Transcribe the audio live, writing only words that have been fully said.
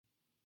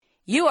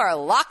You are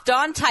Locked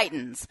On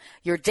Titans,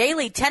 your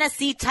daily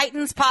Tennessee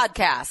Titans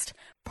podcast,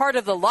 part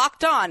of the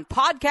Locked On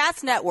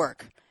Podcast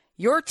Network,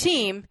 your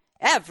team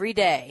every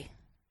day.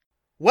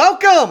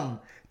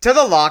 Welcome to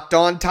the Locked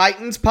On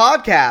Titans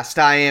podcast.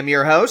 I am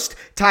your host,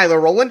 Tyler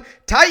Rowland.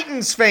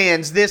 Titans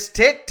fans, this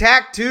Tic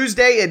Tac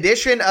Tuesday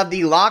edition of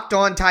the Locked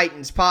On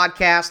Titans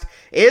podcast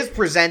is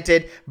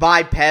presented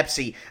by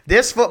Pepsi.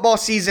 This football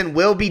season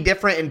will be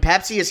different, and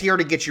Pepsi is here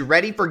to get you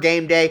ready for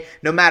game day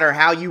no matter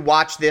how you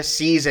watch this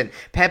season.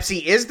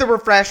 Pepsi is the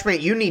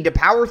refreshment you need to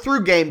power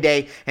through game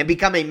day and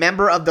become a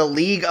member of the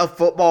League of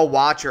Football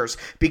Watchers,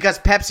 because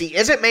Pepsi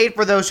isn't made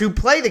for those who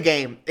play the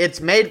game, it's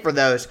made for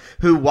those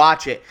who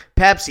watch it.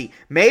 Pepsi,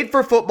 made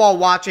for football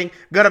watching.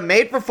 Go to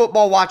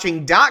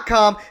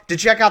madeforfootballwatching.com to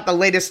check out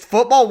the latest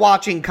football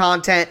watching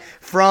content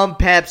from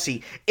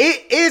Pepsi.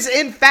 It is,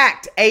 in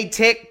fact, a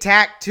Tic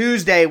Tac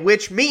Tuesday,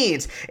 which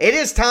means it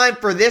is time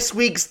for this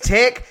week's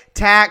Tic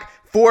Tac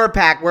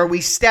 4-pack, where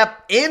we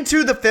step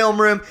into the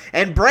film room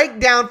and break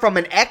down from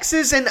an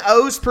X's and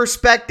O's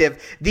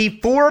perspective the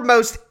four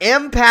most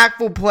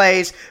impactful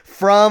plays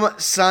from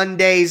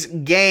Sunday's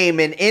game.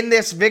 And in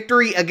this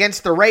victory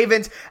against the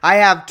Ravens, I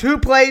have 2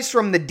 plays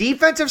from the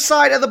defensive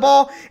side of the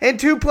ball and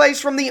 2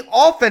 plays from the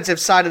offensive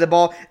side of the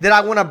ball that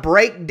I want to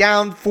break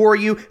down for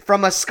you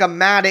from a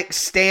schematic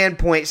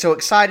standpoint. So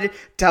excited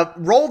to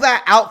roll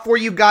that out for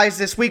you guys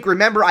this week.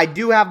 Remember, I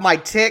do have my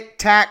Tic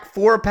Tac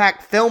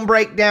 4-pack film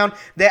breakdown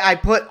that I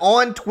put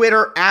on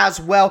Twitter as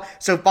well.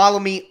 So follow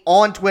me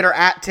on Twitter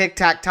at Tic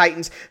Tac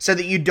Titans so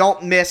that you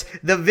don't miss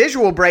the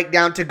visual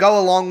breakdown to go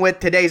along with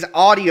today's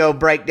audio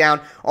breakdown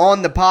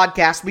on the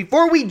podcast.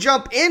 Before we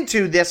jump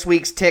into this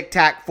week's Tic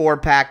Tac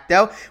 4-pack,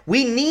 though,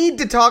 we need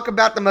to talk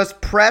about the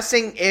most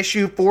pressing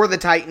issue for the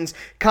Titans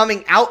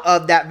coming out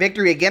of that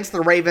victory against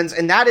the Ravens,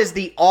 and that is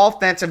the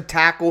offensive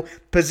tackle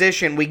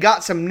position. We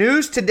got some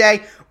news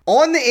today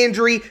on the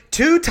injury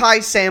to Ty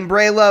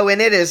Sambrailo,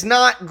 and it is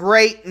not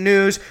great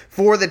news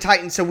for the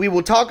Titans. So we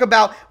will talk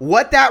about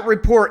what that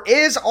report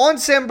is on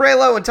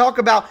Sambrailo and talk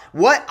about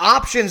what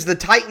options the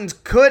Titans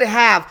could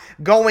have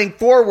going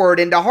forward.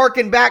 And to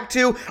harken back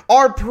to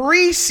our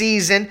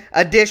preseason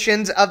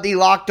editions of the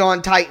Locked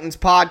On Titans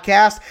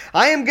podcast,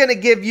 I am going to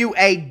give you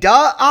a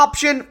duh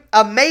option,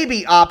 a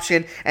maybe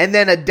option, and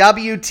then a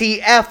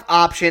WTF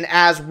option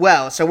as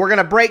well. So we're going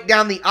to break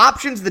down the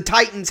options the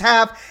Titans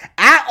have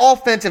at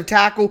offensive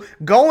tackle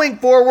going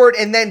forward,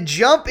 and then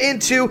jump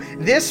into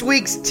this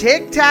week's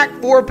Tic Tac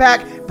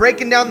 4-pack,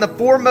 breaking down the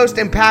 4 most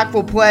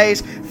impactful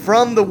plays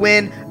from the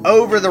win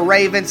over the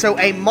Ravens. So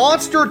a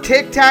monster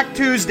Tic Tac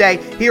Tuesday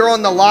here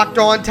on the Locked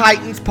On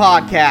Titans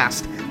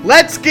podcast.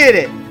 Let's get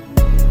it.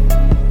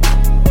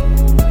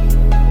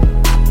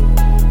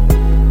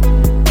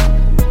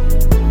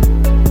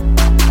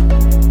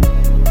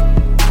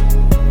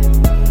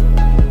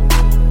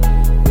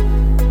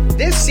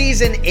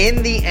 Season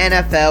in the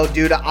NFL,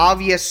 due to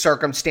obvious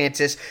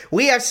circumstances,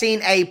 we have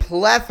seen a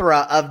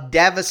plethora of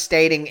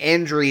devastating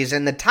injuries,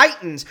 and the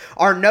Titans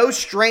are no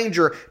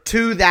stranger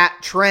to that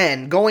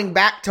trend. Going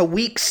back to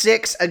week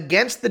 6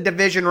 against the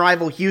division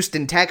rival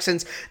Houston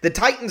Texans, the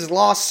Titans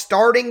lost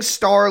starting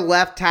star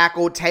left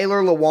tackle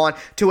Taylor Lewan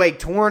to a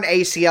torn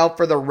ACL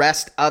for the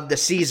rest of the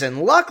season.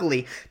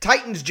 Luckily,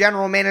 Titans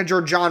general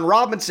manager Jon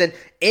Robinson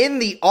in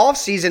the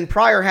offseason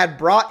prior had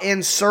brought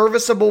in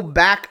serviceable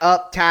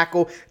backup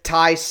tackle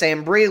Ty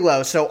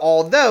Sambrailo. So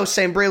although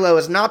Sambrailo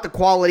is not the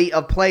quality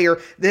of player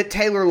that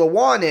Taylor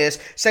Lewan is,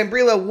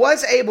 Sambrailo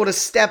was able to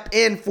step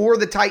in for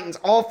the Titans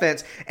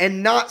offense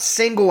and not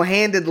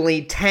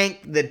single-handedly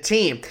tank the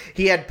team.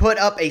 He had put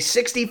up a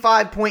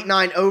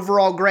 65.9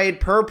 overall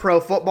grade per Pro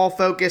Football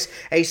Focus,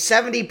 a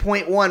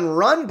 70.1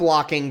 run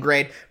blocking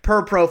grade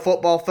per Pro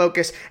Football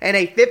Focus, and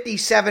a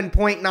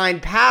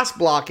 57.9 pass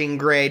blocking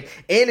grade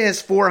in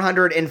his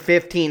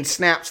 415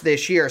 snaps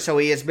this year. So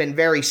he has been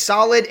very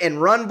solid in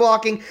run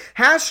blocking,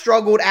 has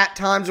struggled at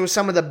times with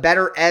some of the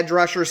better edge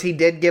rushers. He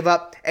did give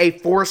up a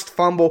forced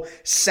fumble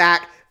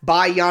sack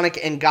by Yannick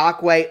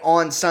Ngakoue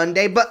on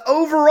Sunday, but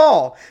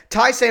overall,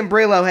 Ty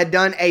Sambrailo had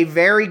done a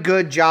very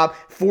good job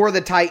for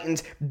the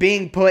Titans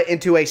being put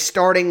into a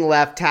starting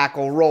left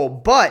tackle role.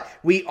 But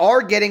we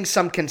are getting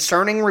some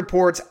concerning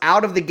reports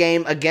out of the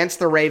game against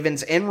the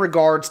Ravens in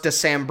regards to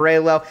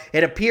Sambrailo.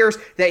 It appears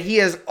that he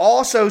has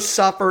also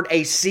suffered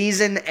a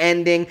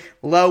season-ending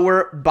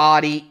lower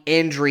body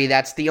injury.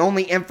 That's the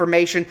only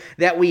information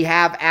that we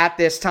have at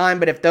this time,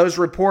 but if those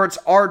reports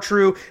are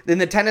true, then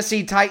the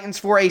Tennessee Titans,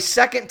 for a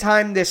second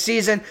time this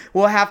season,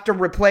 will have to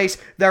replace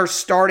their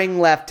starting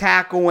left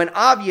tackle, and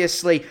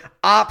obviously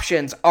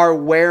options are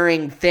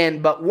wearing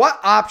thin. But what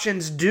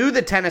options do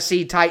the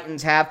Tennessee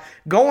Titans have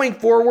going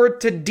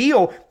forward to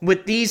deal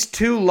with these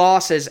 2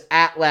 losses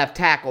at left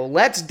tackle?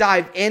 Let's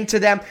dive into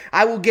them.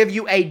 I will give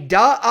you a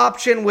duh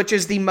option, which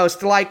is the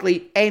most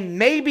likely, a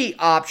maybe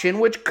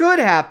option, which could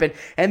happen,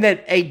 and then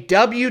a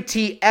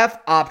WTF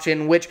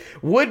option, which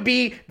would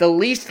be the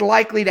least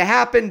likely to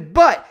happen,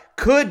 but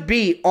could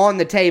be on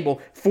the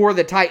table for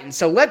the Titans.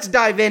 So let's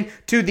dive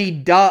into the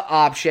duh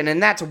option,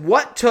 and that's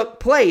what took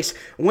place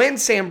when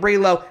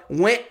Sambrailo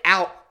went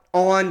out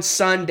on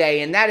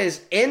Sunday, and that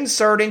is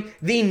inserting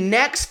the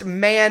next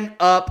man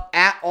up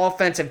at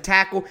offensive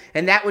tackle,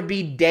 and that would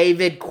be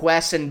David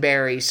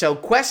Quessenberry. So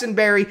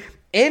Quessenberry,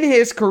 in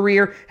his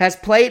career, has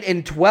played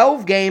in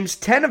 12 games,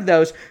 10 of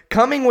those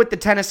coming with the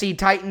Tennessee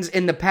Titans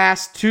in the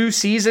past 2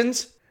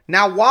 seasons.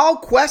 Now, while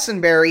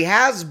Quessenberry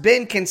has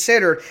been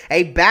considered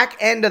a back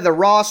end of the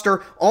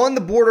roster, on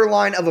the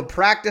borderline of a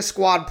practice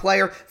squad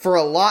player for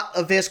a lot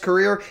of his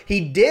career,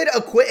 he did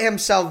acquit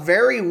himself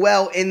very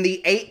well in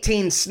the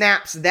 18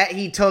 snaps that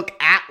he took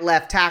at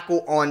left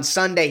tackle on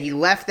Sunday. He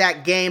left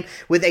that game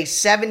with a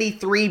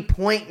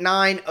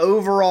 73.9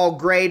 overall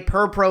grade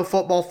per Pro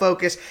Football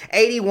Focus,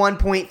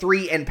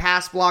 81.3 in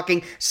pass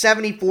blocking,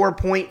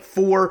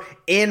 74.4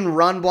 in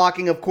run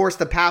blocking. Of course,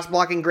 the pass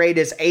blocking grade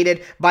is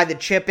aided by the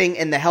chipping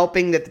and the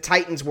helping that the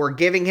Titans were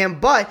giving him,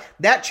 but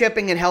that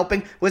chipping and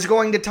helping was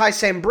going to Ty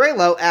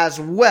Sambrailo as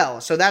well.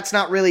 So that's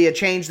not really a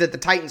change that the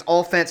Titans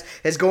offense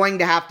is going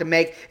to have to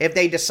make if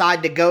they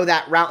decide to go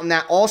that route, and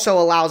that also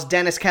allows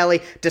Dennis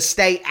Kelly to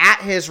stay at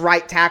his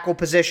right tackle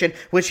position,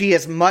 which he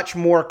is much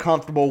more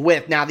comfortable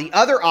with. Now, the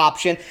other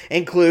option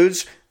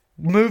includes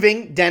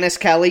moving Dennis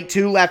Kelly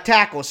to left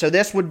tackle. So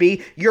this would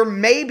be your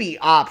maybe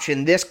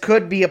option. This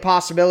could be a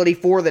possibility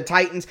for the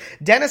Titans.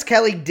 Dennis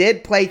Kelly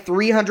did play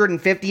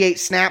 358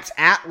 snaps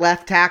at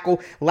left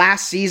tackle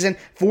last season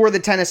for the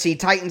Tennessee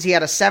Titans. He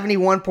had a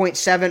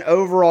 71.7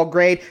 overall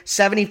grade,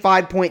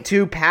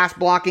 75.2 pass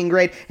blocking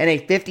grade, and a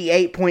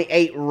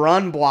 58.8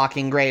 run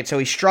blocking grade. So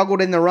he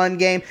struggled in the run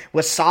game,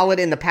 was solid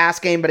in the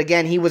pass game, but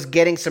again, he was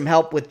getting some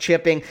help with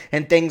chipping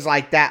and things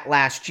like that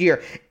last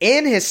year.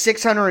 In his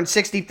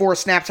 664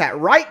 snaps at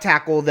right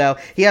tackle, though,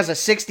 he has a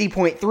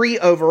 60.3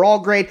 overall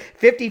grade,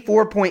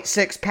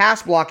 54.6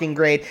 pass blocking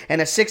grade, and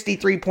a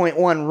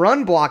 63.1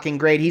 run blocking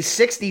grade. He's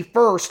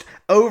 61st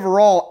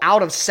overall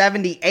out of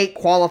 78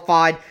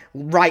 qualified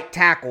right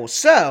tackles.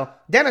 So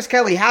Dennis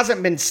Kelly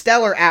hasn't been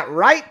stellar at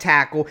right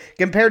tackle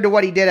compared to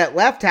what he did at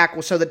left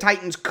tackle, so the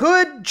Titans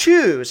could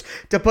choose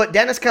to put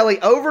Dennis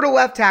Kelly over to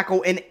left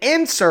tackle and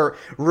insert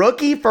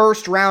rookie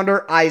first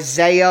rounder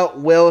Isaiah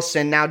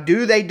Wilson. Now,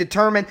 do they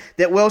determine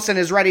that Wilson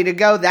is ready to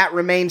go? That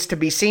remains to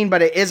be seen,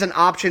 but it is an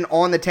option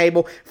on the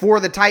table for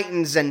the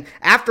Titans, and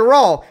after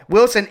all,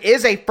 Wilson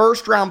is a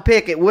first round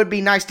pick. It would be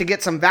nice to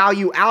get some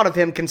value out of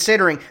him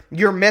considering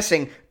you're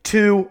missing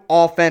 2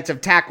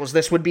 offensive tackles.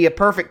 This would be a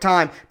perfect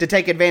time to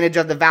take advantage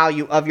of the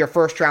value of your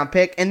first round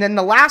pick. And then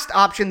the last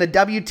option, the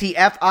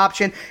WTF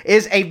option,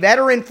 is a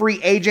veteran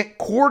free agent,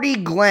 Cordy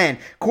Glenn.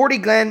 Cordy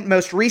Glenn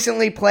most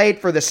recently played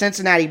for the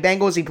Cincinnati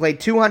Bengals. He played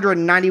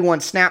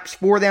 291 snaps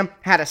for them,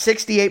 had a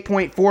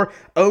 68.4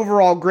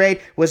 overall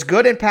grade, was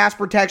good in pass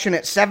protection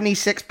at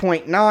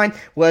 76.9,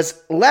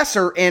 was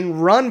lesser in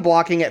run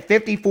blocking at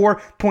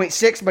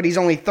 54.6, but he's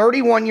only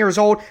 31 years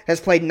old, has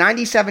played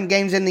 97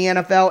 games in the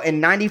NFL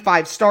and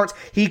 95 starts.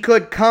 He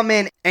could come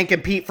in and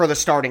compete for the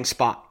starting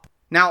spot.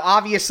 Now,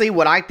 obviously,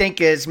 what I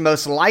think is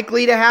most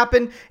likely to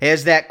happen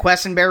is that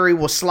Quessenberry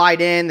will slide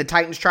in. The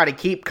Titans try to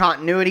keep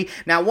continuity.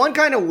 Now, one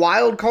kind of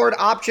wild card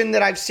option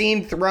that I've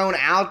seen thrown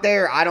out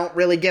there, I don't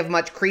really give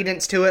much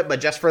credence to it,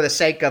 but just for the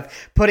sake of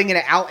putting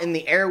it out in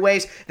the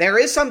airways, there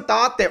is some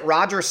thought that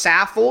Roger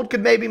Saffold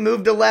could maybe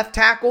move to left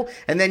tackle,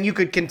 and then you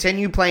could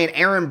continue playing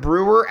Aaron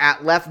Brewer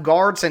at left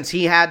guard since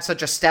he had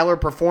such a stellar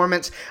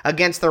performance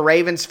against the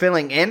Ravens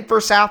filling in for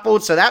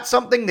Saffold. So that's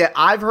something that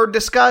I've heard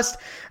discussed.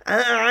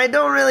 I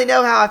don't really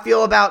know how I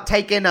feel about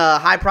taking a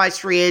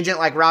high-priced free agent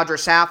like Roger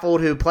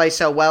Saffold, who plays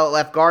so well at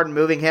left guard, and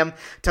moving him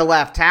to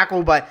left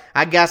tackle, but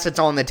I guess it's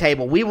on the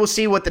table. We will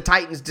see what the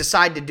Titans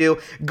decide to do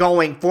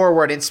going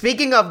forward. And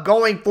speaking of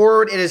going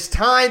forward, it is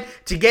time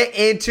to get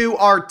into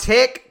our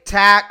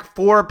Tic-Tac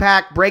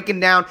 4-pack,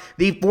 breaking down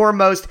the 4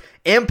 most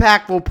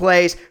impactful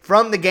plays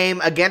from the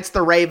game against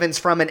the Ravens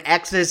from an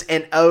X's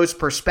and O's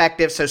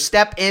perspective. So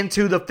step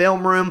into the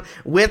film room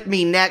with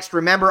me next.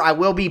 Remember, I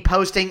will be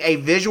posting a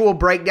visual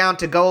breakdown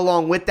to go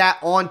along with that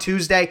on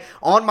Tuesday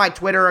on my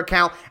Twitter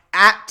account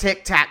at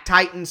Tic Tac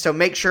Titans, so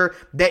make sure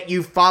that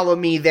you follow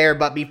me there.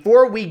 But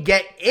before we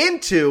get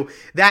into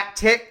that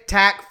Tic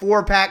Tac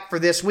 4-pack for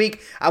this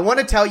week, I want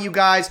to tell you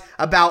guys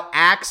about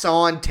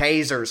Axon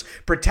Tasers.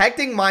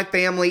 Protecting my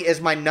family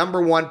is my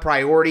number one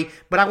priority,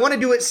 but I want to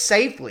do it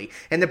safely.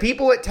 And the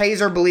people at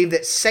Taser believe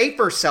that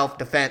safer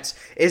self-defense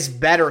is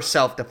better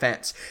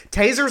self-defense.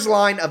 Taser's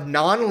line of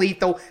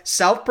non-lethal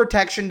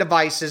self-protection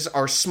devices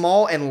are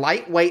small and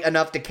lightweight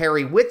enough to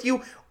carry with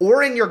you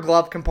or in your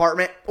glove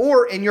compartment,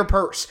 or in your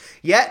purse.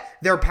 Yet,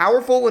 they're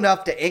powerful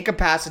enough to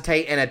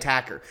incapacitate an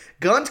attacker.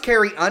 Guns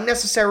carry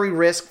unnecessary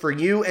risk for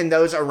you and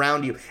those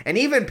around you, and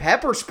even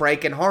pepper spray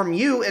can harm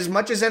you as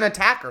much as an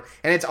attacker,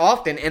 and it's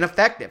often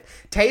ineffective.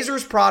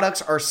 Taser's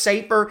products are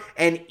safer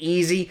and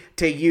easy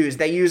to use.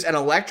 They use an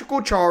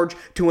electrical charge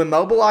to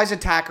immobilize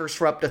attackers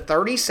for up to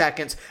 30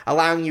 seconds,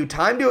 allowing you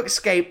time to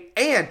escape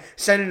and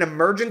send an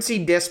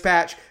emergency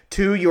dispatch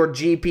to your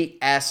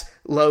GPS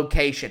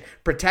location.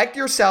 Protect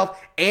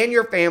yourself and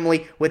your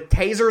family with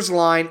Taser's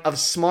line of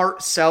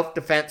smart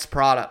self-defense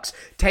products.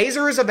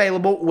 Taser is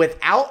available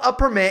without a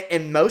permit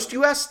in most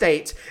U.S.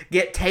 states.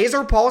 Get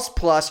Taser Pulse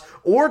Plus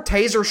or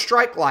Taser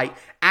Strike Light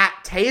at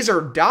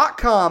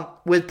Taser.com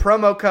with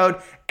promo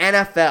code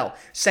NFL.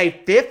 Save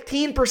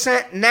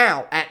 15%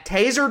 now at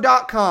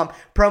Taser.com,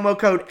 promo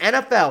code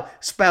NFL,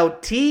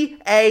 spelled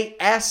TASER.com,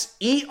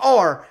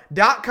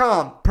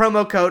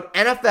 promo code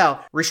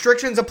NFL.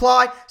 Restrictions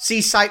apply.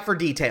 See site for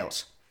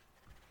details.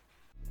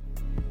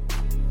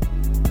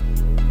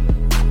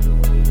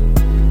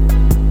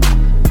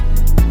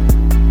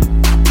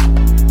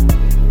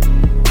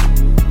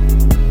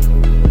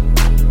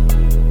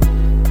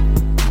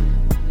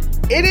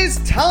 It is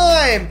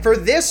time for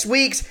this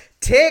week's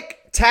Tic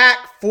Tac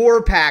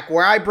 4-pack,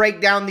 where I break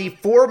down the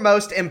 4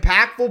 most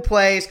impactful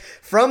plays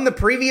from the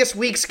previous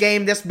week's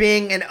game, this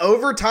being an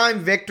overtime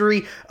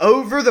victory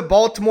over the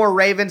Baltimore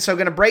Ravens. So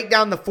going to break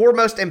down the 4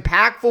 most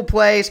impactful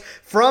plays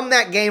from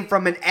that game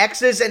from an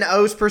X's and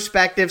O's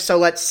perspective. So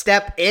let's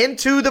step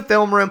into the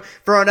film room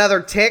for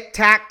another Tic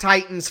Tac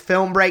Titans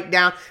film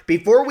breakdown.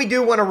 Before we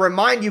do, want to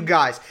remind you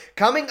guys,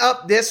 coming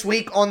up this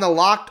week on the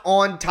Locked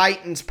On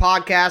Titans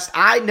podcast,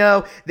 I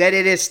know that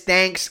it is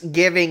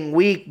Thanksgiving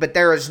week, but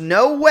there is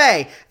no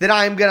way that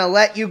I'm going to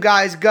let you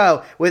guys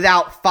go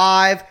without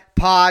 5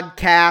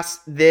 podcasts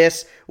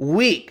this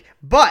week.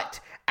 But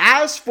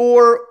as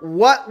for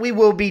what we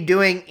will be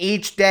doing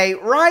each day,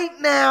 right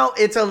now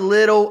it's a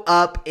little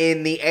up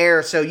in the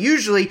air. So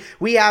usually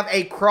we have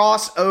a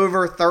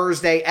crossover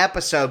Thursday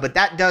episode, but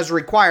that does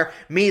require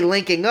me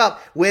linking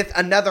up with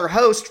another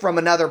host from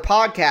another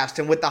podcast.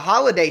 And with the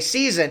holiday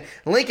season,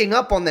 linking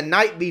up on the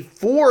night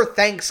before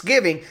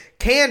Thanksgiving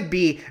can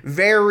be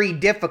very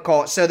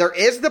difficult. So there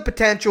is the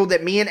potential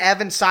that me and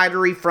Evan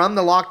Sidery from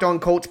the Locked On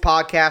Colts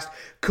podcast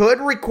could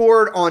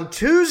record on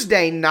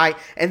Tuesday night,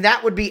 and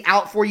that would be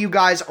out for you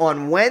guys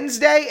on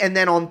Wednesday. And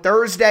then on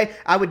Thursday,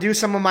 I would do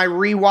some of my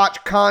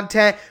rewatch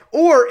content.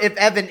 Or if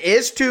Evan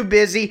is too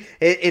busy,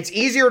 it's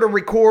easier to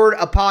record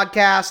a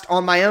podcast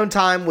on my own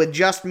time with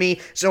just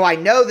me. So I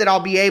know that I'll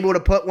be able to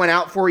put one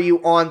out for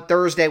you on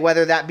Thursday,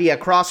 whether that be a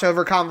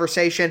crossover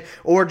conversation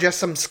or just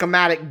some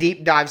schematic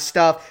deep dive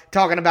stuff,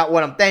 talking about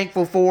what I'm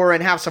thankful for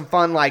and have some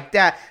fun like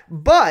that.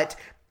 But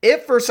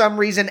if for some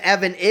reason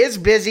Evan is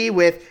busy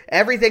with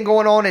everything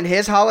going on in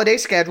his holiday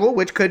schedule,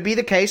 which could be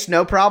the case,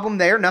 no problem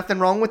there, nothing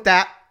wrong with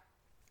that,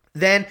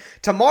 then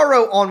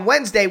tomorrow on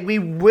Wednesday, we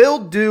will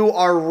do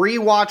our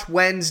rewatch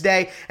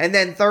Wednesday. And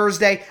then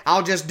Thursday,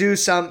 I'll just do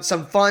some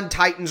fun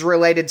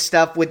Titans-related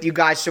stuff with you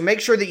guys. So make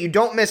sure that you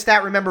don't miss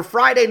that. Remember,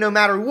 Friday, no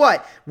matter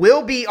what,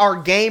 will be our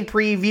game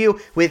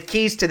preview with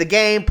keys to the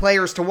game,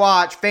 players to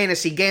watch,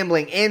 fantasy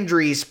gambling,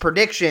 injuries,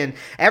 prediction,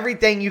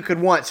 everything you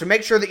could want. So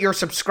make sure that you're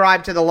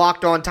subscribed to the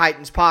Locked On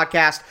Titans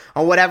podcast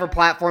on whatever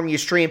platform you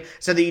stream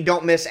so that you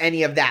don't miss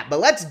any of that. But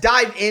let's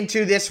dive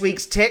into this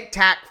week's Tic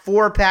Tac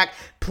 4-pack.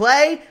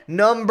 Play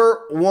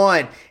number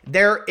 1.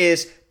 There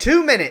is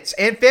 2 minutes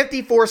and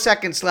 54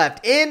 seconds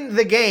left in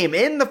the game,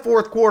 in the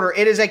fourth quarter.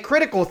 It is a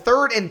critical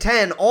 3rd and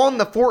 10 on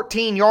the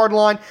 14-yard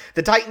line.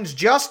 The Titans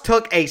just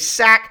took a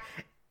sack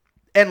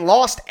and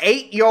lost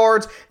 8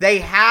 yards. They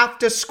have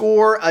to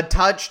score a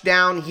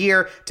touchdown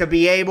here to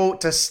be able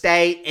to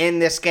stay in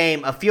this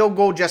game. A field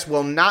goal just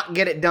will not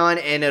get it done,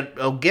 and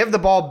it'll give the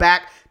ball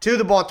back to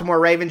the Baltimore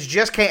Ravens.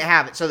 Just can't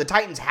have it. So the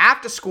Titans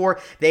have to score.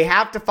 They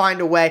have to find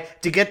a way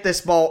to get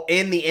this ball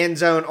in the end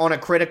zone on a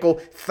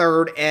critical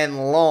 3rd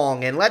and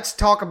long. And let's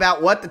talk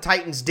about what the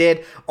Titans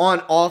did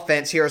on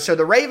offense here. So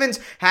the Ravens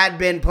had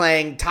been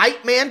playing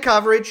tight man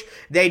coverage.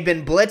 They'd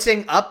been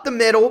blitzing up the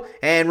middle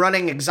and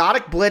running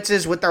exotic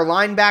blitzes with their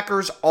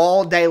linebackers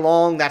all day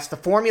long. That's the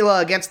formula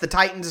against the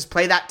Titans, is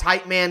play that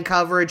tight man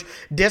coverage,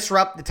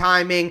 disrupt the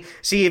timing,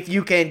 see if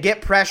you can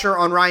get pressure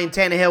on Ryan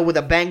Tannehill with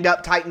a banged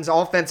up Titans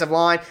offensive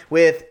line,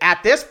 with,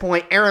 at this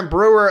point, Aaron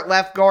Brewer at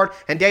left guard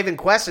and David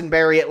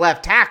Quessenberry at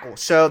left tackle.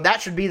 So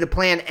that should be the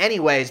plan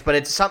anyways, but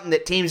it's something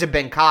that teams have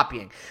been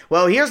copying.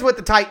 Well, here's what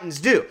the Titans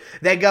do.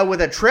 They go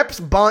with a trips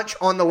bunch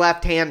on the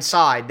left-hand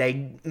side.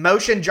 They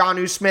motion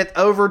Jonnu Smith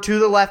over to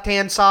the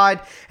left-hand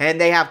side,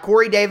 and they have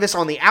Corey Davis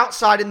on the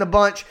outside in the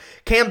bunch,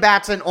 Cam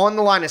Batson on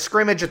the line of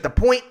scrimmage at the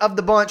point of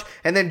the bunch,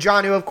 and then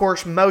Jonnu, of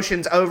course,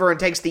 motions over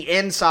and takes the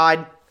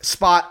inside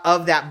spot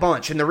of that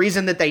bunch. And the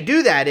reason that they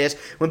do that is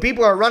when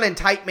people are running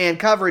tight man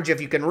coverage,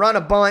 if you can run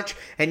a bunch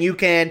and you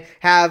can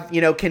have,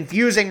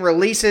 confusing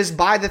releases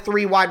by the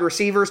 3 wide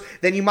receivers,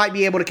 then you might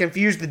be able to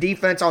confuse the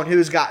defense on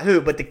who's got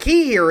who. But the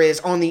key here is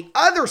on the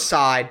other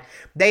side,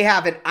 they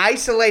have an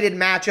isolated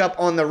matchup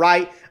on the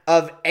right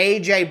of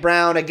A.J.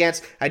 Brown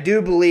against, I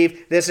do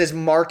believe this is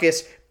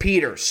Marcus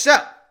Peters. So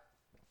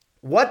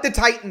what the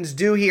Titans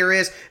do here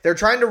is they're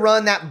trying to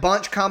run that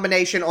bunch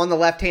combination on the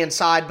left-hand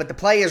side, but the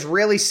play is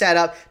really set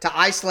up to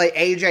isolate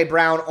A.J.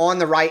 Brown on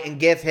the right and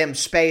give him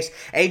space.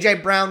 A.J.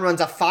 Brown runs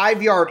a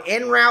 5-yard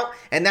in route,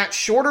 and that's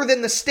shorter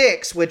than the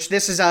sticks, which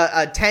this is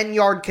a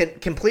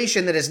 10-yard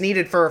completion that is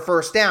needed for a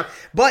first down.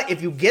 But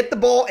if you get the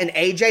ball in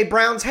A.J.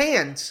 Brown's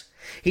hands,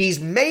 He's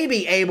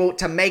maybe able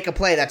to make a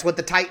play. That's what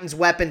the Titans'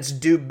 weapons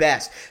do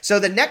best. So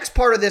the next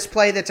part of this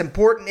play that's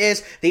important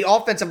is the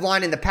offensive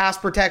line and the pass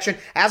protection.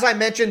 As I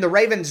mentioned, the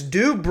Ravens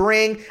do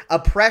bring a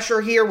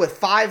pressure here with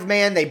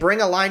 5-man. They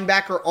bring a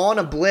linebacker on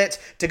a blitz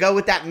to go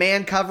with that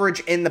man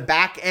coverage in the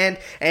back end,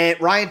 and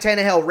Ryan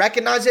Tannehill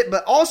recognized it,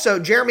 but also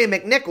Jeremy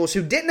McNichols,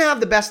 who didn't have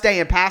the best day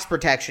in pass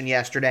protection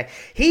yesterday,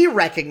 he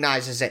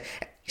recognizes it,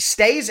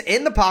 stays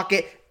in the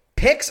pocket,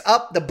 picks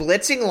up the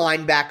blitzing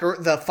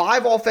linebacker. The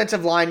 5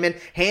 offensive linemen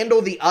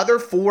handle the other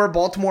 4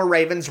 Baltimore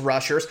Ravens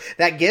rushers.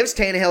 That gives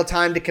Tannehill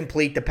time to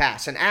complete the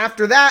pass. And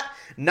after that,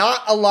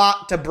 not a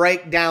lot to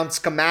break down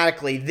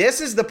schematically. This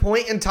is the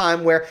point in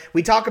time where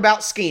we talk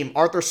about scheme.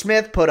 Arthur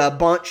Smith put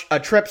a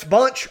trips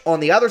bunch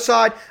on the other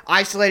side,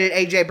 isolated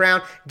A.J.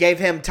 Brown, gave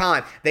him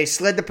time. They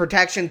slid the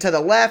protection to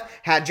the left,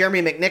 had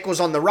Jeremy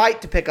McNichols on the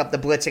right to pick up the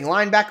blitzing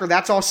linebacker.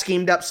 That's all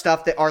schemed up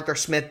stuff that Arthur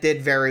Smith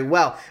did very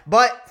well.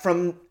 But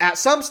from at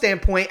some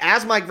standpoint,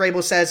 as Mike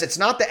Vrabel says, it's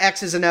not the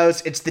X's and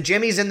O's, it's the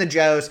Jimmies and the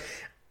Joes.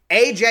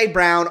 A.J.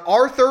 Brown,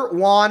 Arthur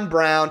Juan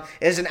Brown,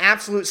 is an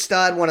absolute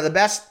stud, one of the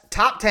best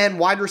top 10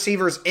 wide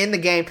receivers in the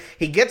game.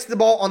 He gets the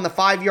ball on the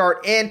 5-yard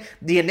end.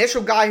 The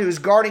initial guy who's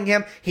guarding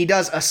him, he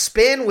does a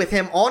spin with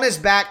him on his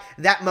back.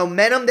 That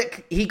momentum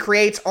that he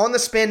creates on the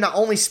spin not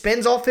only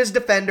spins off his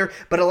defender,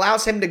 but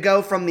allows him to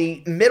go from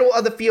the middle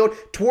of the field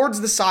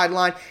towards the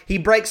sideline. He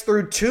breaks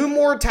through 2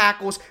 more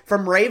tackles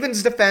from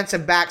Ravens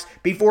defensive backs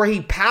before he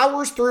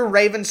powers through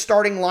Ravens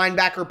starting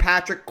linebacker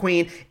Patrick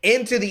Queen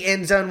into the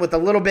end zone with a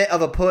little bit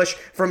of a push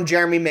from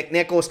Jeremy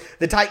McNichols.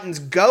 The Titans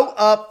go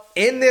up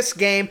in this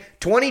game,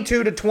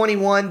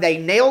 22-21. They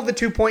nail the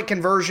 2-point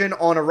conversion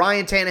on a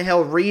Ryan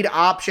Tannehill read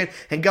option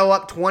and go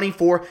up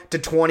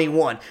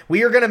 24-21.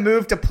 We are going to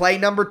move to play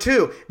number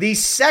 2, the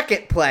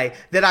second play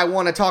that I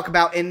want to talk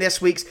about in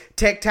this week's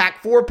Tic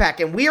Tac 4-pack.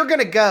 And we are going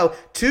to go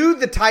to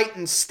the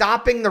Titans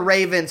stopping the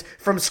Ravens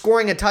from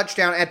scoring a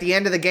touchdown at the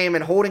end of the game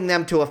and holding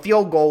them to a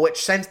field goal,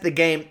 which sends the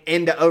game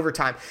into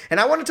overtime. And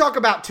I want to talk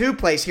about 2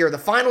 plays here, the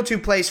final 2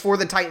 plays for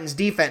the Titans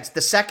defense,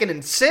 the 2nd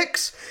and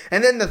 6,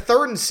 and then the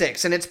 3rd and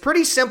 6. And it's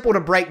pretty simple to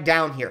break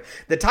down here.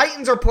 The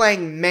Titans are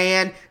playing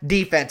man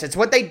defense. It's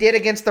what they did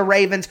against the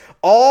Ravens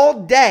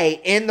all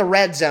day in the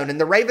red zone, and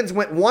the Ravens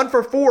went 1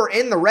 for 4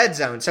 in the red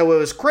zone, so it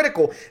was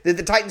critical that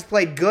the Titans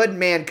played good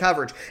man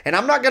coverage. And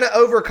I'm not going to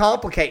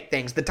overcomplicate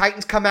things. The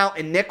Titans come out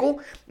in nickel.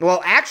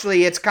 Well,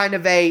 actually, it's kind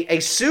of a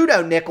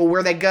pseudo nickel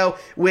where they go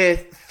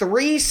with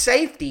 3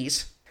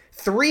 safeties,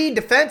 3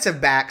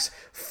 defensive backs,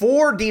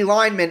 4 D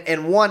linemen,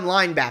 and 1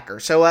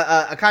 linebacker. So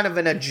a kind of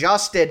an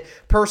adjusted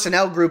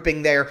personnel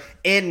grouping there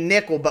in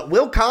nickel. But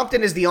Will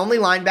Compton is the only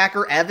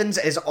linebacker. Evans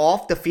is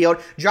off the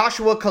field.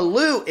 Joshua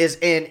Kalu is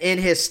in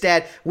his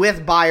stead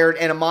with Byard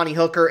and Amani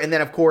Hooker. And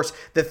then, of course,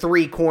 the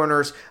 3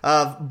 corners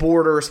of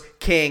Borders,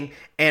 King,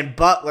 and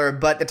Butler.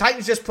 But the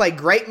Titans just play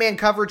great man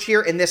coverage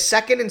here. In this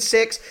 2nd and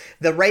 6,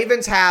 the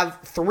Ravens have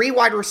 3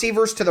 wide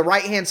receivers to the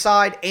right-hand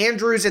side.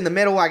 Andrews in the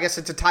middle. I guess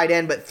it's a tight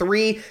end, but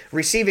 3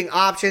 receiving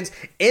options.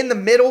 In the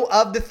middle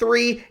of the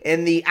 3,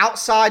 in the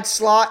outside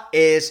slot,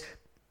 is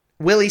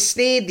Willie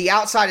Snead. The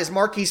outside is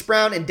Marquise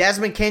Brown, and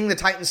Desmond King, the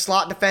Titans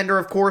slot defender,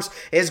 of course,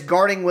 is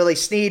guarding Willie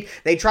Snead.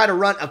 They try to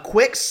run a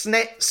quick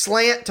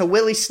slant to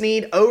Willie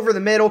Snead over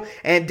the middle,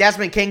 and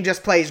Desmond King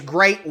just plays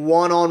great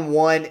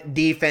one-on-one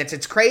defense.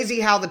 It's crazy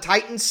how the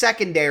Titans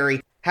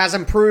secondary has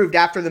improved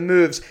after the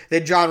moves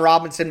that John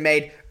Robinson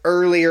made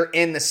earlier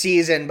in the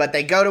season, but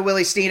they go to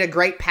Willie Snead, a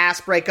great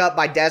pass breakup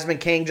by Desmond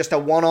King, just a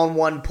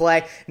one-on-one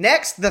play.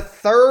 Next, the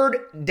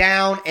 3rd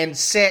down and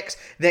 6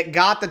 that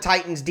got the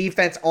Titans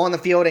defense on the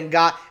field and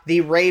got the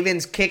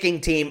Ravens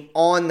kicking team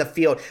on the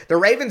field. The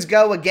Ravens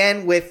go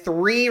again with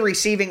 3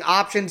 receiving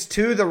options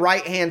to the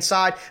right-hand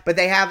side, but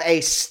they have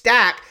a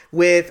stack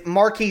with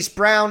Marquise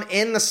Brown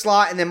in the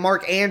slot and then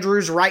Mark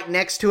Andrews right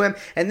next to him.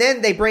 And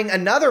then they bring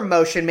another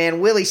motion man,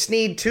 Willie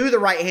Snead, to the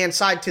right-hand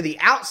side to the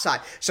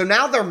outside. So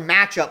now they're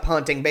matchup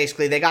hunting,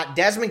 basically. They got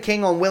Desmond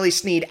King on Willie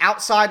Snead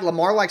outside.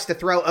 Lamar likes to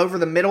throw over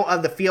the middle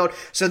of the field,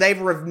 so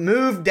they've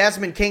removed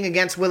Desmond King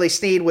against Willie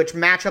Snead, which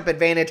matchup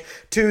advantage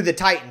to the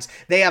Titans.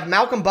 They have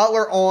Malcolm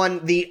Butler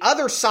on the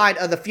other side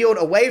of the field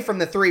away from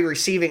the 3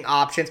 receiving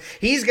options.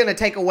 He's going to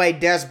take away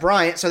Des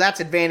Bryant, so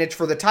that's advantage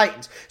for the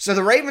Titans. So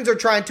the Ravens are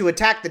trying to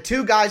attack the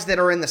 2 guys that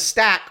are in the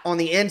stack on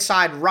the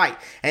inside right,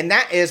 and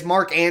that is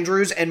Mark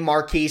Andrews and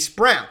Marquise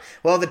Brown.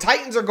 Well, the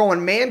Titans are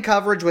going man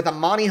coverage with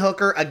Amani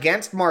Hooker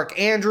against Mark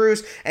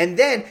Andrews, and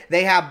then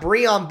they have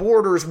Breon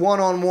Borders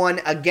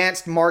one-on-one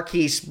against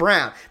Marquise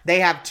Brown.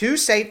 They have 2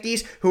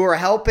 safeties who are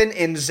helping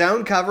in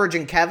zone coverage,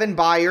 and Kevin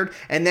Byard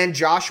and then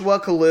Joshua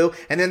Kalu,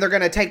 and then they're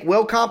going to take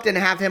Will Compton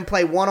and have him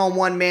play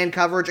one-on-one man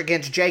coverage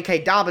against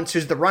J.K. Dobbins,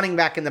 who's the running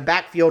back in the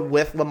backfield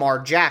with Lamar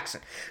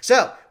Jackson.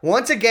 So,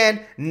 once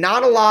again,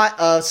 not a lot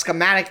of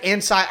schematic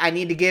insight I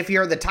need to give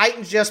here. The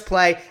Titans just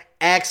play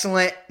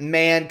excellent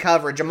man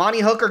coverage.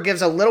 Amani Hooker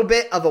gives a little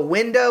bit of a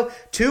window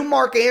to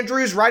Mark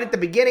Andrews right at the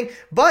beginning,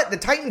 but the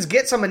Titans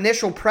get some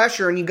initial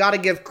pressure, and you got to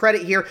give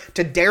credit here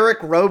to Derek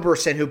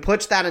Roberson, who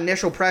puts that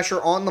initial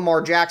pressure on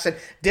Lamar Jackson,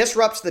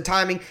 disrupts the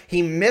timing.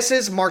 He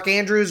misses Mark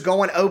Andrews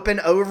going open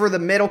over the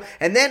middle,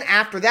 and then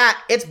after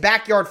that, it's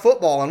backyard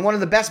football, and one of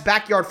the best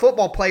backyard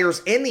football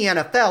players in the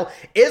NFL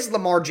is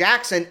Lamar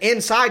Jackson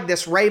inside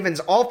this Ravens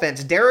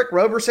offense. Derek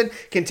Roberson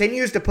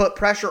continues to put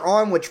pressure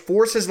on, which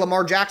forces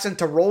Lamar Jackson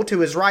to roll to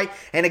his right.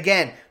 And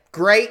again,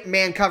 great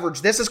man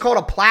coverage. This is called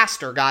a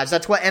plaster, guys.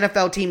 That's what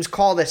NFL teams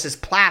call this, is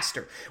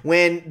plaster.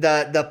 When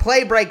the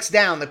play breaks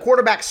down, the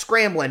quarterback's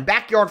scrambling,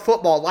 backyard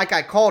football, like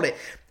I called it.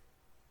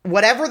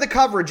 Whatever the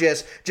coverage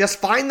is, just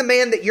find the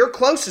man that you're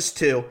closest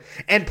to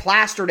and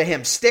plaster to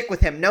him. Stick with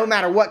him no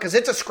matter what, because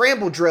it's a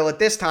scramble drill at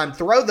this time.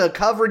 Throw the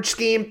coverage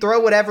scheme, throw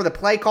whatever the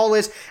play call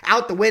is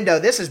out the window.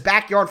 This is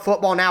backyard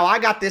football now. I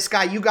got this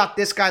guy, you got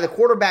this guy, the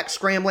quarterback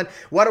scrambling.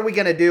 What are we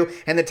going to do?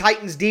 And the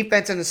Titans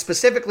defense, and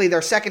specifically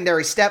their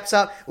secondary, steps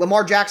up.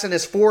 Lamar Jackson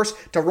is forced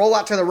to roll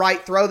out to the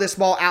right, throw this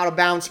ball out of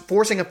bounds,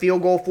 forcing a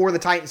field goal for the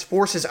Titans,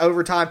 forces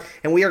overtime,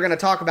 and we are going to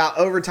talk about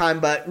overtime.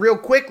 But real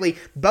quickly,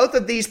 both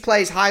of these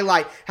plays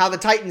highlight how the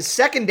Titans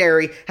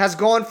secondary has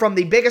gone from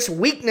the biggest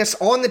weakness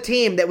on the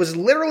team that was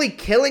literally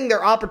killing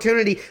their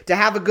opportunity to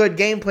have a good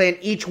game plan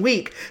each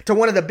week to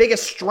one of the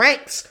biggest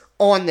strengths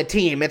on the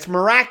team. It's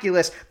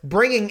miraculous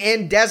bringing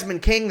in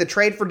Desmond King, the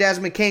trade for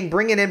Desmond King,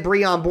 bringing in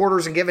Breon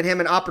Borders and giving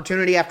him an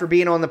opportunity after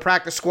being on the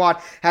practice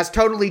squad has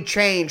totally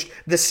changed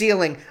the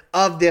ceiling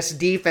of this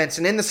defense.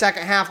 And in the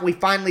second half, we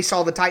finally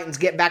saw the Titans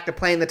get back to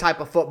playing the type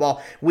of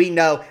football we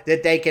know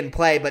that they can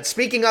play. But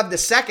speaking of the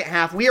second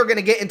half, we are going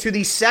to get into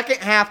the second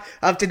half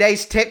of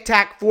today's Tic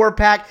Tac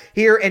 4-pack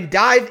here and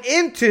dive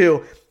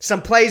into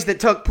some plays that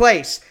took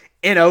place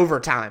in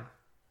overtime.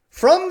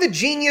 From the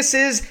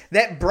geniuses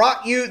that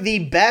brought you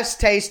the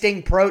best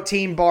tasting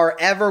protein bar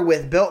ever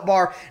with Built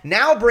Bar,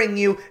 now bring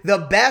you the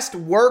best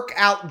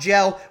workout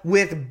gel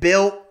with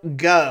Built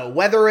Go.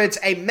 Whether it's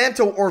a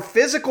mental or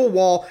physical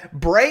wall,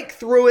 break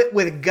through it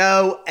with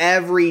Go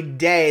every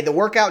day. The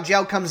workout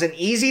gel comes in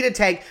easy to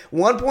take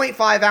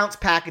 1.5 ounce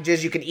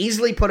packages. You can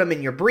easily put them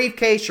in your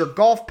briefcase, your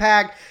golf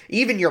bag,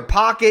 even your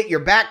pocket, your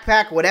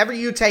backpack, whatever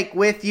you take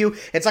with you.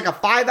 It's like a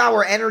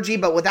 5-hour energy,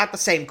 but without the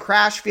same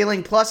crash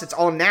feeling. Plus, it's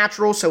all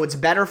natural, so it's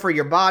better for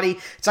your body.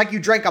 It's like you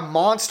drank a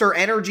Monster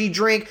energy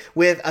drink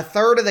with a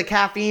third of the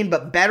caffeine,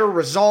 but better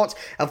results.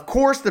 Of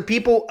course, the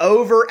people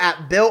over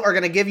at Built are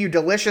going to give you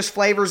delicious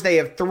flavors. They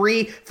have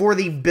 3 for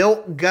the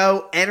Built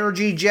Go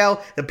energy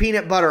gel: the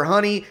peanut butter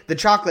honey, the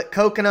chocolate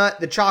coconut,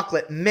 the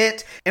chocolate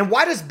mint. And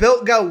why does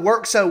Built Go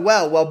work so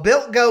well? Well,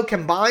 Built Go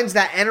combines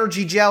that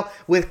energy gel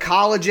with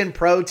collagen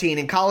protein,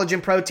 and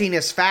collagen protein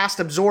is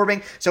fast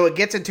absorbing, so it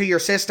gets into your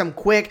system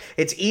quick.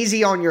 It's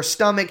easy on your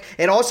stomach.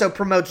 It also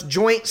promotes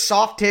joint,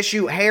 soft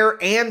tissue, hair,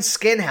 and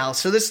skin health.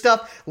 So this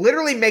stuff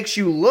literally makes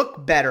you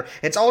look better.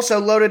 It's also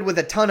loaded with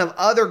a ton of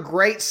other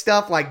great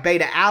stuff like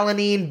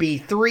beta-alanine,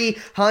 B3,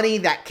 honey,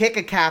 that kick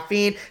of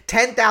caffeine,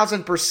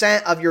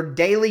 10,000% of your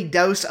daily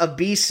dose of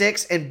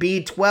B6 and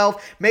B12.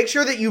 Make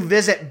sure that you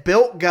visit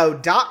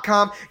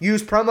BuiltGo.com,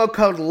 use promo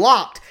code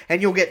LOCKED,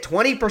 and you'll get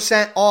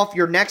 20% off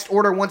your next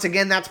order. Once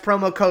again, that's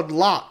promo code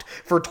LOCKED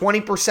for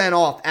 20%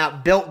 off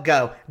at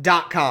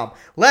BuiltGo.com.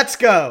 Let's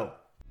go!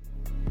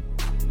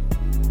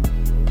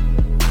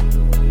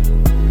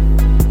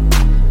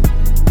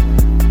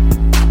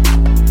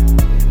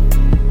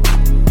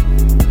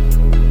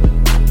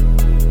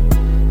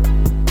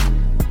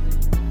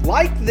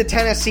 Like the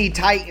Tennessee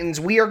Titans,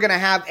 we are going to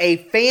have a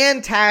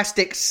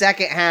fantastic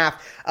second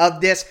half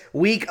of this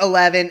Week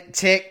 11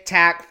 Tic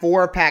Tac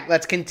 4-pack.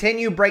 Let's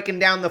continue breaking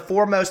down the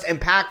 4 most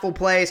impactful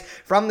plays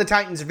from the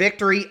Titans'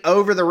 victory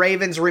over the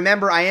Ravens.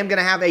 Remember, I am going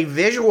to have a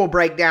visual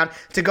breakdown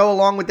to go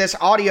along with this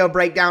audio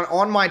breakdown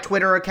on my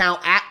Twitter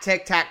account at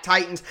Tic Tac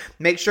Titans.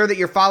 Make sure that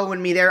you're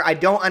following me there. I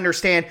don't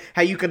understand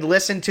how you could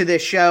listen to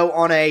this show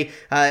on a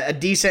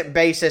decent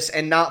basis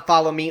and not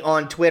follow me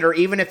on Twitter,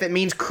 even if it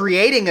means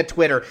creating a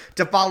Twitter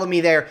to follow me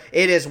there.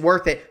 It is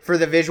worth it for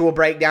the visual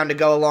breakdown to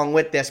go along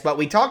with this. But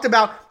we talked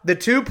about the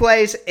 2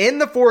 plays in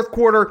the fourth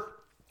quarter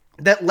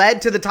that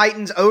led to the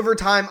Titans'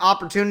 overtime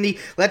opportunity.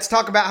 Let's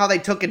talk about how they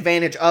took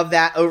advantage of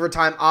that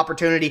overtime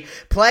opportunity.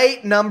 Play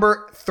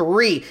number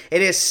 3.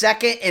 It is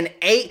 2nd and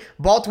 8.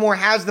 Baltimore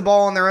has the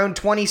ball on their own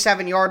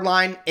 27-yard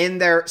line in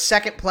their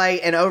second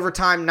play in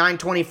overtime.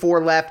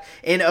 9:24 left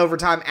in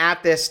overtime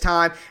at this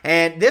time.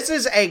 And this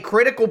is a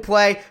critical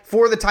play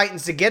for the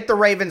Titans to get the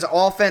Ravens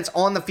offense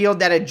on the field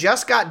that had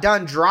just got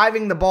done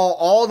driving the ball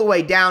all the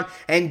way down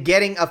and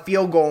getting a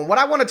field goal. And what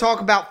I want to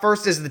talk about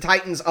first is the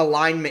Titans'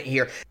 alignment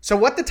here. So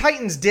what the Titans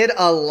did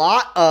a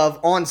lot of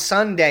on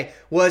Sunday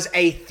was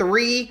a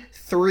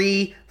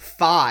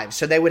 3-3-5.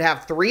 So they would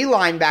have 3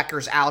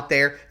 linebackers out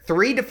there,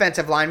 3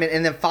 defensive linemen,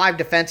 and then 5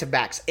 defensive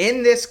backs.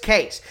 In this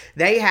case,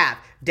 they have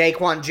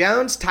Daquan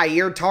Jones,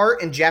 Tyir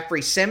Tart, and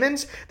Jeffrey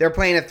Simmons. They're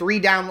playing a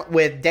 3-down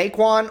with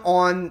Daquan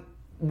on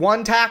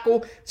one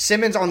tackle,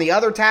 Simmons on the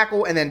other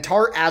tackle, and then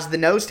Tart as the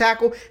nose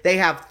tackle. They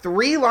have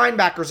 3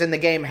 linebackers in the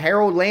game,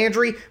 Harold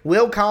Landry,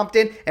 Will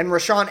Compton, and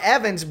Rashaan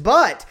Evans,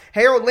 but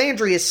Harold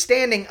Landry is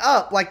standing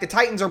up like the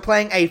Titans are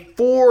playing a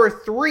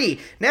 4-3.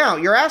 Now,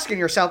 you're asking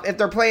yourself, if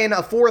they're playing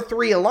a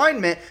 4-3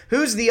 alignment,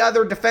 who's the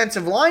other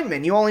defensive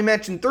lineman? You only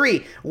mentioned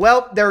 3.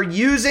 Well, they're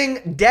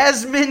using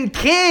Desmond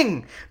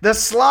King, the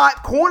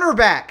slot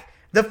cornerback,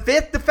 the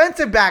 5th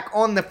defensive back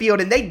on the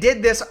field, and they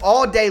did this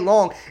all day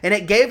long, and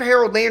it gave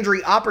Harold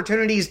Landry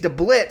opportunities to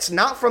blitz,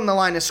 not from the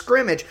line of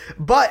scrimmage,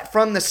 but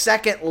from the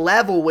second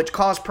level, which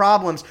caused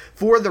problems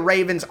for the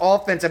Ravens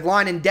offensive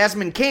line. And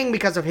Desmond King,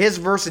 because of his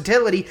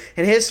versatility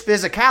and his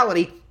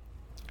physicality,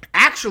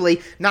 actually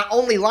not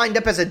only lined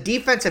up as a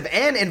defensive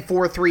end in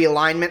 4-3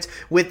 alignments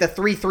with the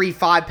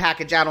 3-3-5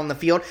 package out on the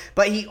field,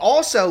 but he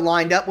also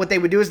lined up, what they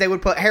would do is they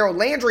would put Harold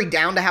Landry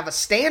down to have a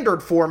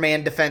standard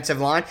 4-man defensive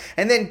line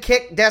and then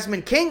kick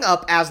Desmond King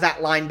up as that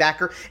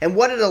linebacker. And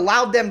what it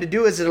allowed them to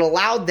do is it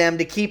allowed them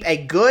to keep a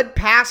good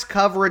pass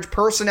coverage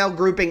personnel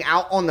grouping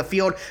out on the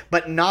field,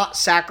 but not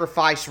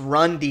sacrifice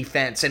run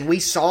defense. And we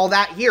saw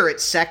that here.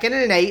 It's 2nd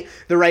and 8.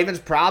 The Ravens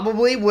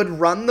probably would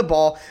run the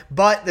ball,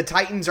 but the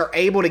Titans are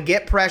able to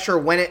get pressure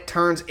when it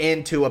turns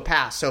into a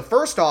pass. So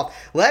first off,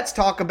 let's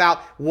talk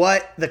about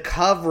what the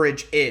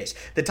coverage is.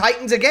 The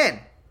Titans,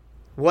 again,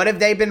 what have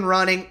they been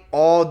running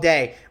all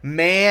day?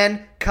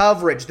 Man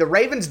coverage. The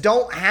Ravens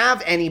don't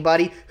have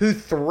anybody who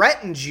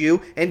threatens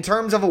you in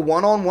terms of a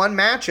one-on-one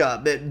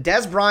matchup.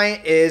 Dez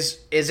Bryant is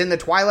in the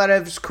twilight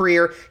of his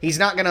career. He's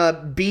not going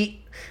to beat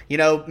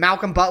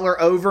Malcolm Butler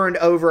over and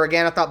over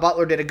again. I thought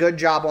Butler did a good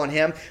job on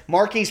him.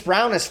 Marquise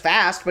Brown is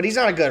fast, but he's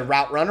not a good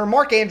route runner.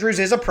 Mark Andrews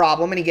is a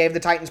problem, and he gave the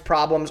Titans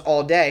problems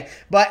all day.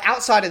 But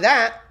outside of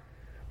that,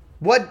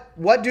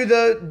 what do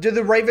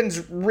the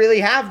Ravens really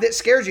have that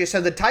scares you?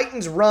 So the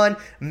Titans run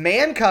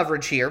man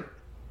coverage here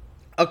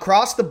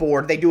across the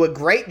board. They do a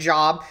great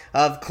job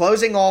of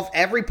closing off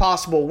every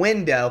possible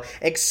window,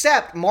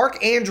 except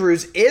Mark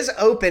Andrews is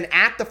open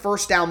at the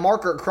first down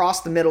marker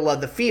across the middle of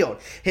the field.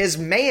 His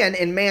man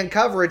in man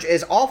coverage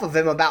is off of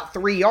him about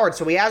 3 yards,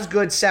 so he has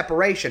good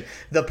separation.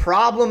 The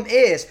problem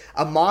is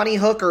Amani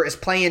Hooker is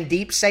playing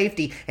deep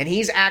safety, and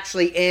he's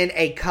actually in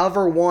a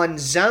cover 1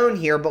 zone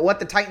here, but what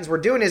the Titans were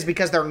doing is,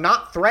 because they're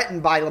not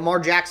threatened by Lamar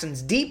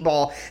Jackson's deep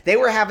ball, they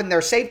were having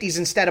their safeties,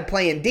 instead of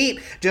playing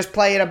deep, just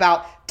play it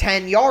about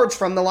 10 yards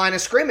from the line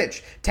of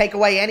scrimmage. Take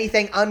away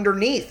anything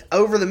underneath,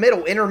 over the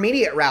middle,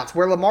 intermediate routes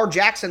where Lamar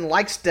Jackson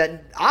likes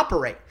to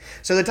operate.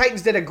 So the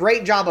Titans did a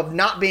great job of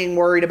not being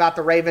worried about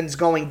the Ravens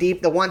going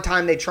deep. The one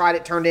time they tried,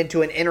 it turned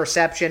into an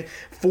interception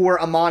for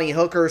Amani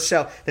Hooker.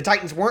 So the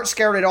Titans weren't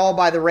scared at all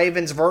by the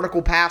Ravens'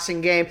 vertical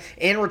passing game.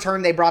 In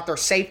return, they brought their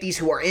safeties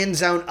who are in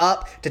zone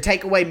up to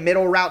take away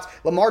middle routes.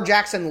 Lamar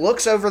Jackson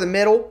looks over the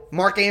middle.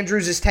 Mark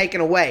Andrews is taken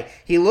away.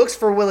 He looks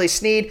for Willie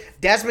Snead.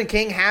 Desmond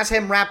King has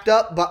him wrapped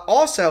up, but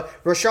also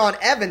Rashaan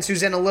Evans,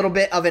 who's in a little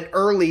bit of an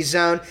early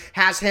zone,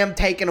 has him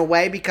taken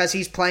away because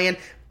he's playing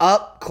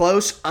up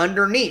close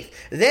underneath.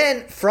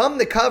 Then from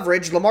the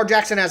coverage, Lamar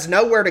Jackson has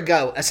nowhere to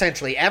go,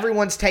 essentially.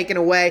 Everyone's taken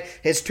away.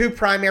 His 2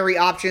 primary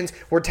options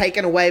were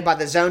taken away by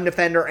the zone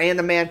defender and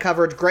the man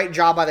coverage. Great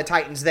job by the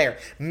Titans there.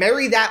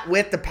 Marry that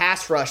with the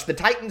pass rush. The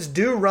Titans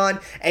do run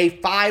a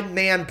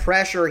 5-man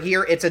pressure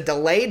here. It's a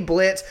delayed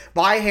blitz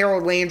by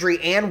Harold Landry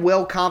and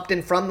Will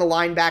Compton from the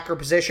linebacker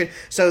position.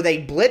 So they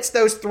blitz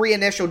those 3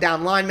 initial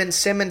down linemen,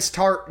 Simmons,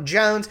 Tart,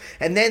 Jones,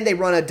 and then they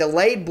run a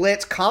delayed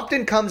blitz.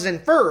 Compton comes in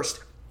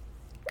first.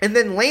 And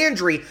then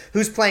Landry,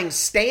 who's playing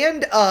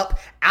stand-up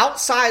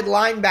outside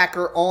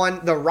linebacker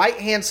on the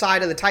right-hand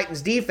side of the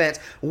Titans defense,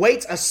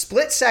 waits a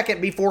split second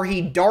before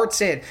he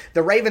darts in.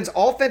 The Ravens'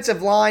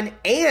 offensive line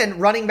and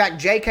running back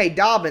J.K.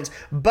 Dobbins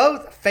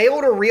both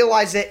fail to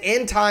realize it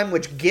in time,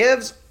 which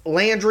gives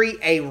Landry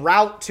a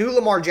route to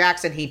Lamar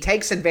Jackson. He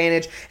takes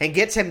advantage and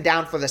gets him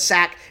down for the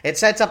sack. It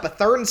sets up a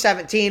 3rd and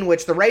 17,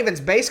 which the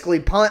Ravens basically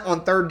punt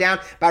on 3rd down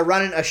by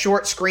running a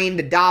short screen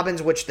to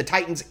Dobbins, which the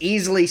Titans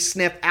easily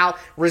sniff out.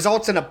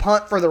 Results in a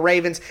punt for the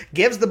Ravens,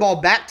 gives the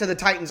ball back to the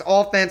Titans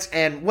offense,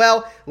 and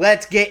well,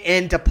 let's get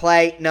into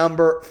play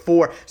number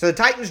 4. So the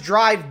Titans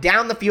drive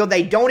down the field.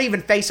 They don't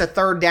even face a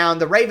 3rd down.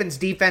 The Ravens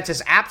defense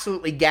is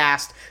absolutely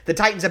gassed. The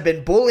Titans have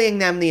been bullying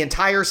them the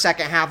entire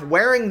second half,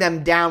 wearing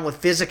them down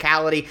with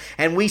physicality,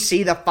 and we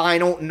see the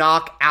final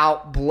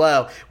knockout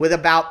blow with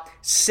about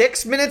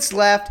 6 minutes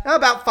left,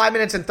 about 5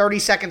 minutes and 30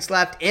 seconds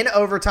left in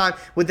overtime,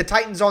 with the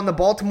Titans on the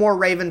Baltimore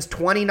Ravens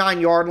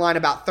 29-yard line,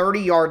 about 30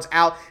 yards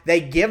out.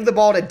 They give the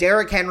ball to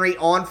Derrick Henry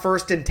on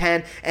 1st and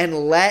 10 and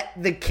let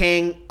the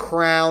King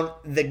crown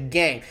the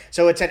game.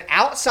 So it's an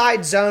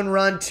outside zone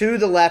run to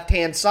the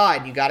left-hand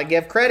side. You got to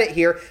give credit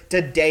here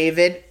to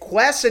David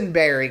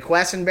Quessenberry.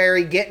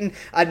 Quessenberry getting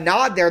a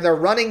nod there. They're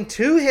running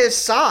to his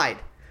side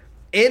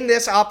in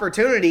this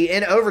opportunity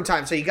in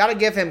overtime, so you got to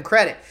give him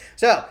credit.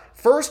 So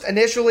First,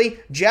 initially,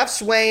 Jeff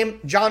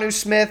Swaim, Jonnu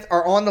Smith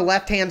are on the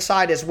left-hand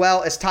side as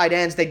well as tight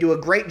ends. They do a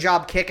great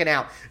job kicking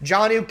out.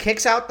 Jonnu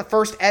kicks out the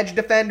first edge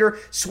defender.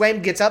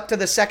 Swaim gets up to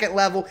the second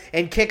level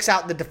and kicks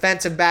out the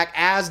defensive back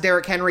as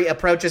Derrick Henry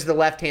approaches the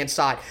left-hand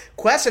side.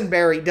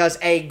 Quessenberry does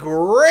a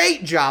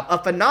great job,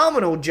 a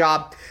phenomenal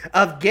job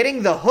of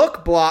getting the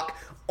hook block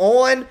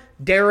on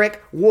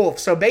Derek Wolfe.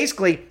 So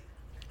basically,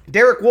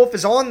 Derek Wolfe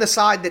is on the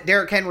side that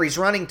Derrick Henry's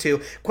running to.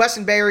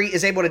 Quessenberry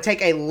is able to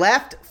take a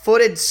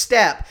left-footed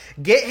step,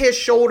 get his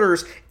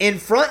shoulders in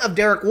front of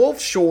Derek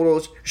Wolfe's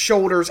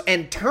shoulders,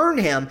 and turn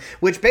him,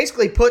 which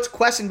basically puts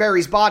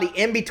Quessenberry's body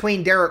in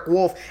between Derek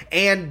Wolfe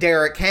and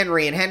Derrick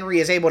Henry. And Henry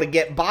is able to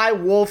get by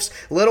Wolfe's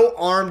little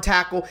arm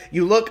tackle.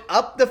 You look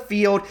up the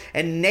field,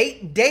 and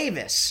Nate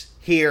Davis,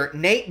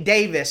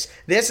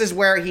 this is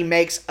where he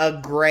makes a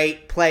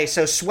great play.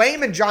 So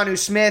Swaim and Jonnu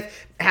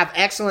Smith have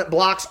excellent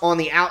blocks on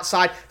the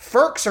outside.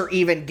 Firkser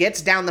even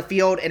gets down the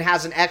field and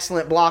has an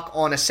excellent block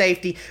on a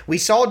safety. We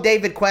saw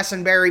David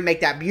Quessenberry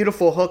make that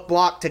beautiful hook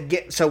block to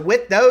get. So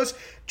with those,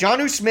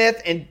 Jonnu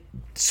Smith and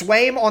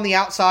Swaim on the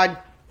outside,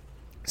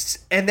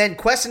 and then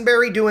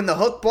Quessenberry doing the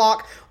hook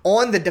block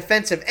on the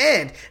defensive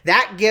end,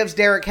 that gives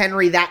Derrick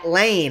Henry that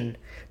lane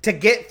to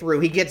get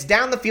through. He gets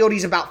down the field.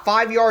 He's about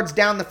 5 yards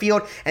down the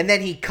field, and then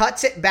he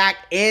cuts it back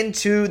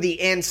into the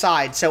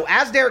inside. So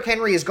as Derrick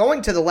Henry is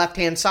going to the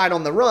left-hand side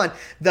on the run,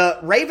 the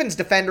Ravens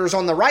defenders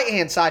on the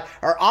right-hand side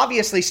are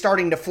obviously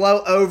starting to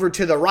flow over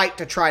to the right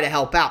to try to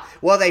help out.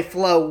 Well, they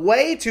flow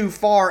way too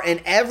far,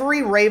 and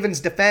every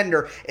Ravens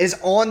defender is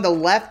on the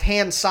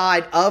left-hand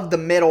side of the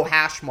middle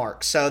hash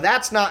mark. So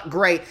that's not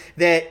great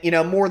that,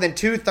 more than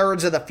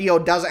 2/3 of the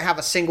field doesn't have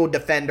a single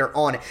defender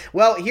on it.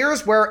 Well,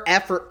 here's where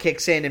effort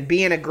kicks in and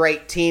being a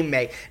great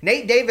teammate.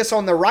 Nate Davis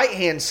on the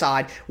right-hand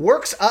side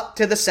works up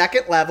to the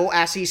second level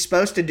as he's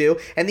supposed to do,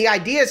 and the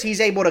idea is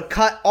he's able to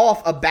cut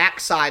off a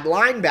backside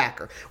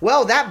linebacker.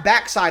 Well, that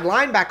backside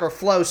linebacker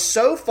flows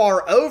so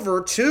far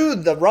over to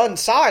the run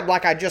side,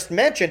 like I just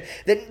mentioned,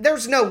 that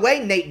there's no way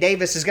Nate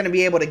Davis is going to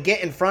be able to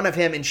get in front of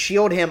him and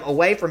shield him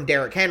away from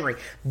Derrick Henry.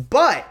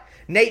 But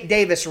Nate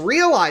Davis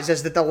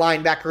realizes that the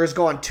linebacker has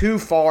gone too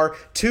far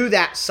to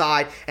that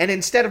side, and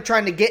instead of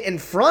trying to get in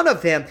front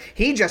of him,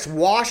 he just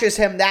washes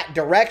him that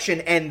direction,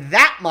 and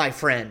that, my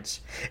friends,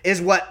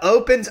 is what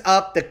opens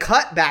up the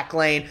cutback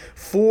lane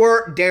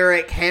for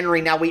Derrick Henry.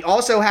 Now, we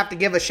also have to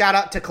give a shout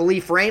out to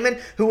Khalif Raymond,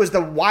 who was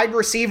the wide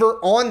receiver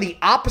on the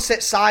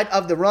opposite side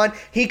of the run.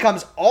 He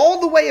comes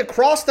all the way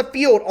across the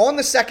field on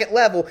the second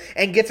level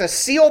and gets a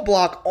seal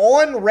block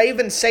on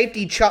Ravens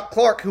safety Chuck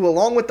Clark, who,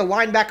 along with the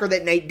linebacker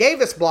that Nate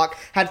Davis blocked,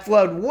 had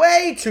flowed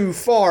way too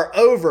far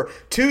over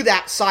to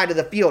that side of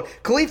the field.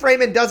 Khalif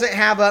Raymond doesn't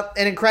have an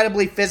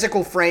incredibly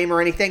physical frame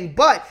or anything,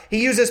 but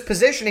he uses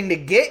positioning to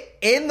get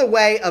in the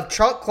way of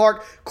Chuck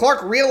Clark.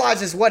 Clark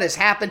realizes what has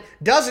happened,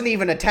 doesn't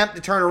even attempt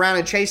to turn around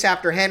and chase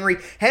after Henry.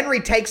 Henry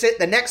takes it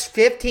the next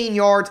 15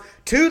 yards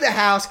to the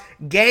house.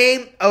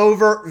 Game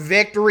over,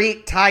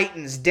 victory,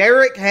 Titans.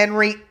 Derrick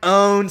Henry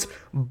owns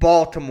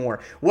Baltimore.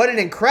 What an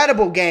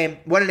incredible game.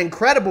 What an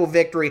incredible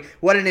victory.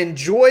 What an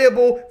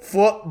enjoyable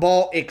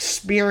football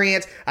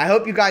experience. I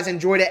hope you guys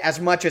enjoyed it as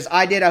much as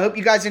I did. I hope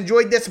you guys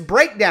enjoyed this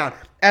breakdown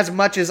as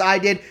much as I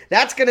did.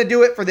 That's going to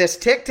do it for this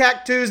Tic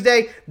Tac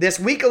Tuesday, this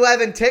Week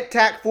 11 Tic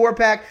Tac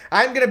 4-pack.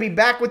 I'm going to be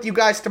back with you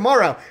guys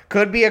tomorrow.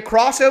 Could be a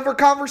crossover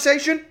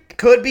conversation.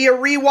 Could be a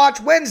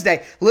rewatch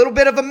Wednesday. A little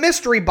bit of a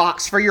mystery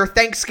box for your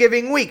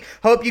Thanksgiving week.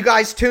 Hope you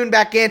guys tune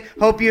back in.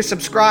 Hope you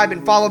subscribe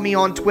and follow me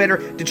on Twitter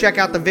to check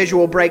out the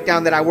visual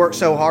breakdown that I work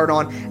so hard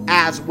on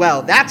as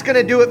well. That's going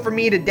to do it for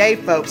me today,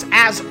 folks.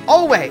 As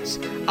always,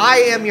 I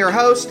am your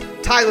host,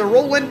 Tyler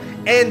Rowland,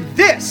 and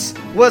this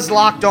was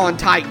Locked On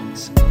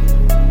Titans.